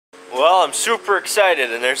Well, I'm super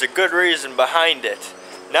excited, and there's a good reason behind it.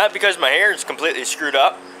 Not because my hair is completely screwed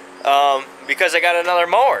up, because I got another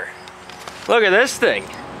mower. Look at this thing.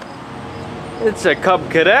 It's a Cub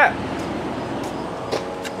Cadet.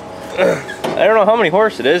 I don't know how many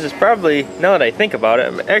horse it is. It's probably, now that I think about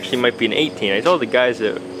it, it actually might be an 18. I told the guys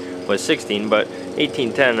it was 16, but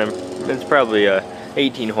 1810, it's probably a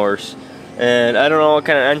 18 horse. And I don't know what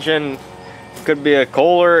kind of engine. It could be a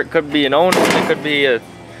Kohler, it could be an Owen, it could be a,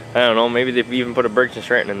 I don't know, maybe they've even put a Briggs &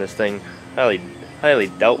 Stratton in this thing. Highly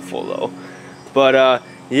doubtful though. But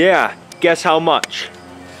yeah, guess how much?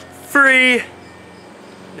 Free!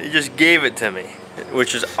 They just gave it to me,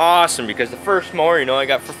 which is awesome because the first mower, you know, I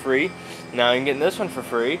got for free. Now I'm getting this one for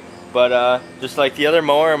free. But just like the other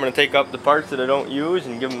mower, I'm going to take up the parts that I don't use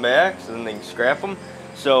and give them back so then they can scrap them.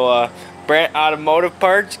 So Brant Automotive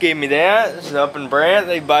Parts gave me that. It's up in Brant.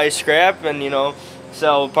 They buy scrap and, you know,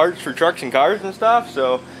 sell parts for trucks and cars and stuff.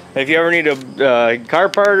 So if you ever need a car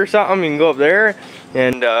part or something, you can go up there.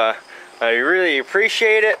 And I really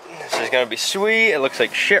appreciate it. This is going to be sweet. It looks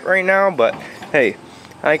like shit right now, but hey,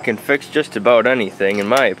 I can fix just about anything in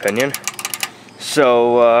my opinion.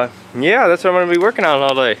 So yeah, that's what I'm going to be working on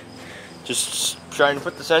all day. Just trying to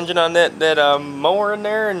put this engine on that mower in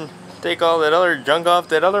there and take all that other junk off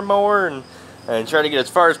that other mower and try to get as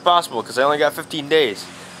far as possible because I only got 15 days.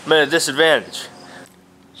 I'm at a disadvantage.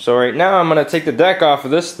 So right now I'm going to take the deck off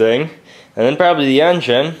of this thing and then probably the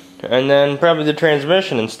engine and then probably the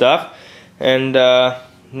transmission and stuff, and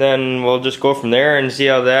then we'll just go from there and see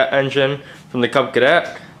how that engine from the Cub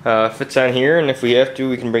Cadet fits on here, and if we have to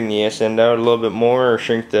we can bring the ass end out a little bit more or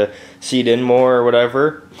shrink the seat in more or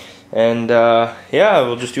whatever. And yeah,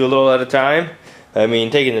 we'll just do a little at a time. I mean,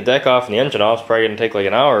 taking the deck off and the engine off is probably going to take like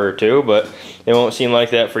an hour or two, but it won't seem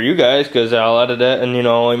like that for you guys because I'll edit it and, you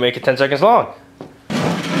know, only make it 10 seconds long.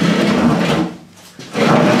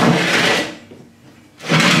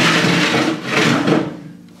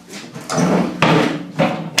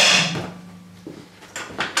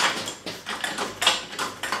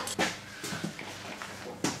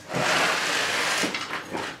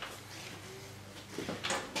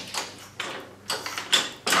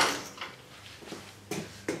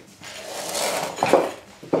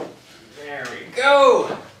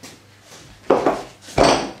 Go!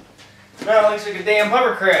 Now it looks like a damn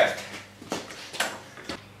hovercraft.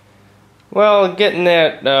 Well, getting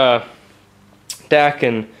that deck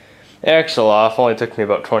and axle off only took me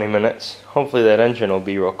about 20 minutes. Hopefully that engine will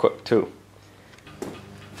be real quick too.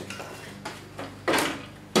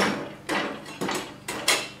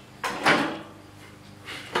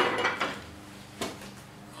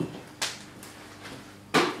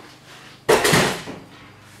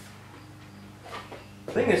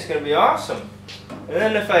 I think it's gonna be awesome. And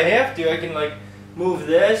then if I have to, I can like move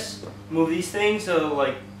these things so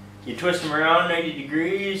like you twist them around 90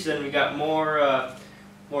 degrees. Then we got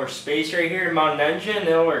more space right here to mount an engine.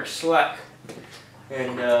 It'll work slick.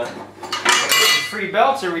 And I'm getting free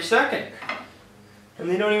belts every second, and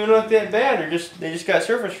they don't even look that bad. They just got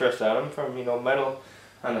surface rust on them from, you know, metal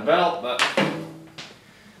on the belt. But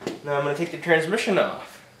now I'm gonna take the transmission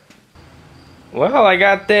off. Well, I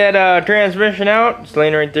got that transmission out. It's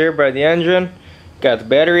laying right there by the engine. Got the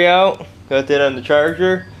battery out. Got that on the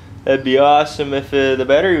charger. That'd be awesome if the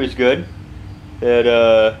battery was good.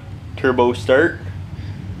 That turbo start.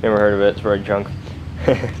 Never heard of it. It's probably junk.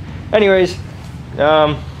 Anyways,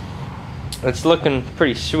 it's looking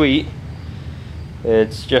pretty sweet.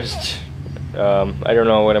 It's just I don't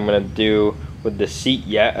know what I'm gonna do with the seat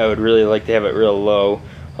yet. I would really like to have it real low,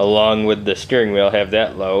 along with the steering wheel. Have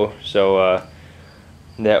that low. So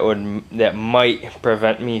that might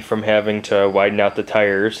prevent me from having to widen out the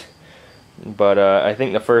tires. But I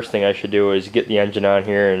think the first thing I should do is get the engine on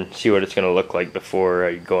here and see what it's going to look like before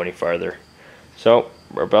I go any farther. So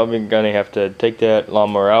we're probably going to have to take that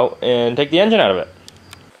lawnmower out and take the engine out of it.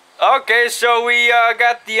 Okay, so we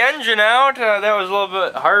got the engine out. That was a little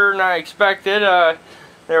bit harder than I expected.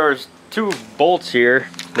 There was two bolts here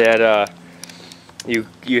that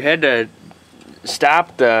you had to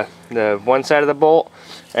stop the one side of the bolt,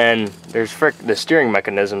 and there's the steering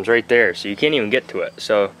mechanism's right there, so you can't even get to it.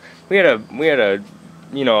 So we had a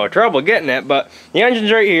you know, trouble getting it, but the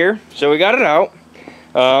engine's right here, so we got it out.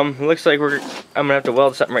 It looks like I'm gonna have to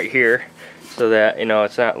weld something right here so that, you know,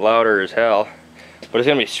 it's not louder as hell. But it's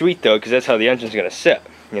gonna be sweet though, because that's how the engine's gonna sit.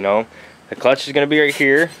 You know, the clutch is gonna be right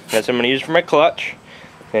here. That's what I'm gonna use for my clutch,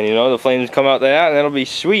 and you know, the flames come out that, and that'll be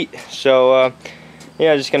sweet. So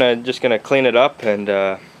yeah, just gonna clean it up and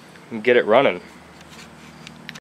get it running.